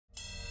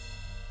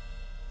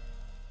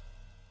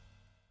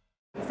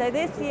So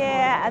this year,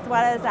 as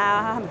well as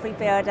our Humphrey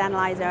field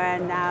analyzer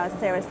and our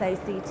Cirrus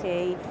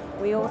OCT,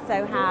 we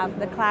also have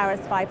the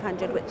Clarus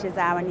 500, which is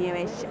our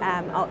newish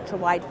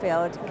ultra-wide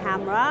field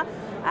camera,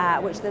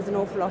 which there's an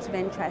awful lot of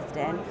interest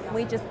in.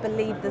 We just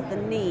believe there's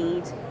the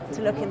need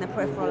to look in the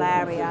peripheral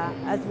area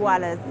as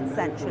well as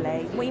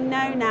centrally. We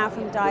know now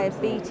from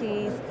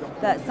diabetes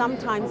that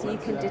sometimes you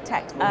can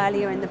detect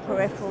earlier in the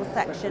peripheral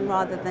section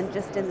rather than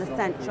just in the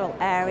central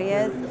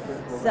areas.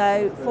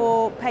 So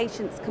for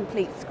patients'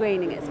 complete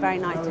screening, it's very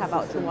nice to have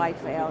ultra-wide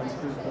field.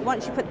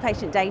 Once you put the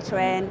patient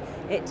data in,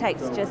 it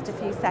takes just a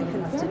few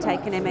seconds to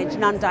take an image,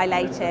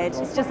 non-dilated.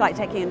 It's just like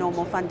taking a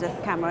normal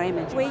fundus camera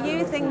image. We're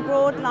using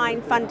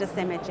broad-line fundus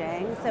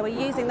imaging, so we're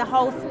using the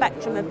whole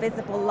spectrum of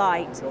visible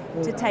light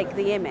to take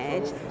the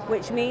image,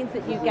 which means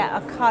that you get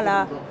a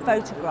colour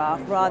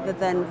photograph rather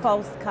than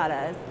false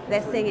colours.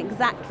 They're seeing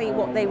exactly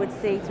what they would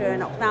see through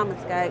an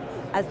ophthalmoscope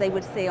as they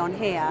would see on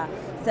here.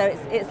 So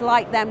it's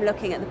like them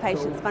looking at the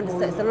patient's fundus,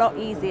 so it's a lot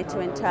easier to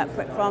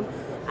interpret from.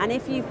 And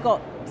if you've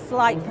got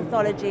slight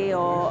pathology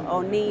or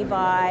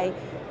nevi,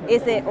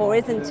 is it or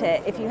isn't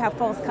it? If you have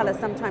false colours,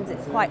 sometimes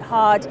it's quite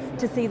hard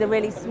to see the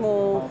really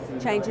small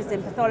changes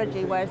in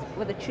pathology, whereas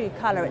with a true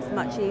colour it's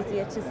much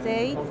easier to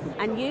see.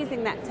 And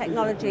using that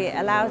technology, it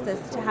allows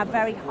us to have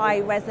very high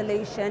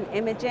resolution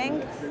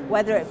imaging,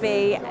 whether it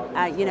be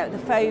at the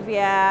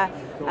fovea,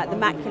 at the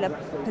macular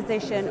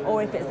position,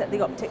 or if it's at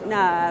the optic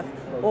nerve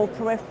or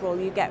peripheral.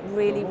 You get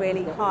really,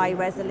 really high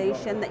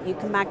resolution that you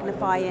can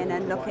magnify in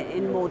and look at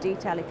in more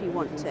detail if you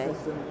want to.